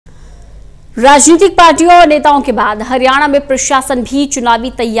राजनीतिक पार्टियों और नेताओं के बाद हरियाणा में प्रशासन भी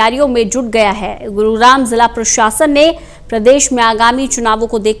चुनावी तैयारियों में जुट गया है। गुरुग्राम जिला प्रशासन ने प्रदेश में आगामी चुनावों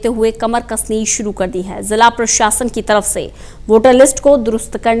को देखते हुए कमर कसनी शुरू कर दी है। जिला प्रशासन की तरफ से वोटर लिस्ट को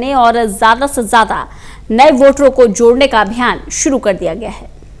दुरुस्त करने और ज्यादा से ज्यादा नए वोटरों को जोड़ने का अभियान शुरू कर दिया गया है।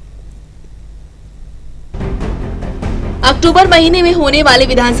 अक्टूबर महीने में होने वाले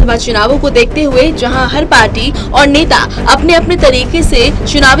विधानसभा चुनावों को देखते हुए जहां हर पार्टी और नेता अपने अपने तरीके से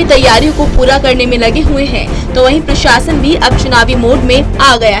चुनावी तैयारियों को पूरा करने में लगे हुए हैं, तो वहीं प्रशासन भी अब चुनावी मोड में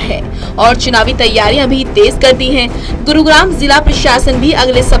आ गया है और चुनावी तैयारियां भी तेज कर दी हैं। गुरुग्राम जिला प्रशासन भी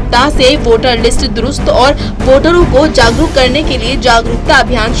अगले सप्ताह से वोटर लिस्ट दुरुस्त और वोटरों को जागरूक करने के लिए जागरूकता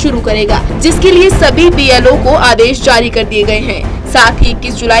अभियान शुरू करेगा, जिसके लिए सभी BLO को आदेश जारी कर दिए गए हैं। साथ ही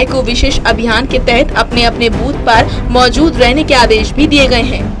 21 जुलाई को विशेष अभियान के तहत अपने अपने बूथ पर मौजूद रहने के आदेश भी दिए गए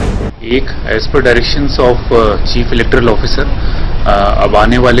हैं। एक as per directions of chief electoral officer अब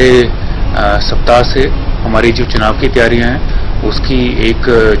आने वाले सप्ताह से हमारी जो चुनाव की तैयारियां हैं उसकी एक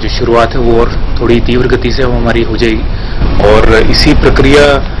जो शुरुआत है वो और थोड़ी तीव्र गति से हमारी हो जाएगी और इसी प्रक्रिया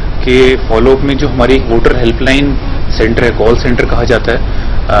के फॉलोअप में जो हमारी वोटर हेल्पलाइन सेंटर है, कॉल सेंटर कहा जाता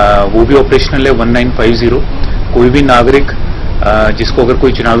है, वो भी ऑपरेशनल है 1950। कोई भी नागरिक जिसको अगर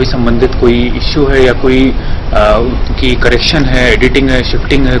कोई चुनावी संबंधित कोई इश्यू है या कोई की करेक्शन है, एडिटिंग है,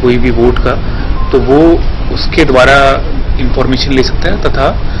 शिफ्टिंग है कोई भी वोट का, तो वो उसके द्वारा इंफॉर्मेशन ले सकता है तथा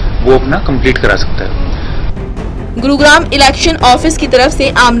वो अपना कंप्लीट करा सकता है। गुरुग्राम इलेक्शन ऑफिस की तरफ से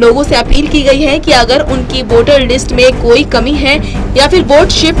आम लोगों से अपील की गई है कि अगर उनकी वोटर लिस्ट में कोई कमी है या फिर वोट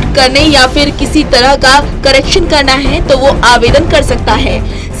शिफ्ट करने या फिर किसी तरह का करेक्शन करना है तो वो आवेदन कर सकता है।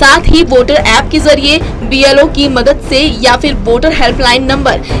 साथ ही वोटर ऐप के जरिए BLO की मदद से या फिर वोटर हेल्पलाइन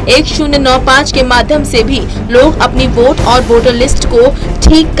नंबर 1095 के माध्यम से भी लोग अपनी वोट और वोटर लिस्ट को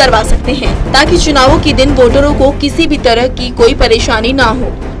ठीक करवा सकते हैं, ताकि चुनावों के दिन वोटरों को किसी भी तरह की कोई परेशानी न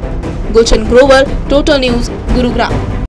हो। Gulshan Grover, total news, Gurugram.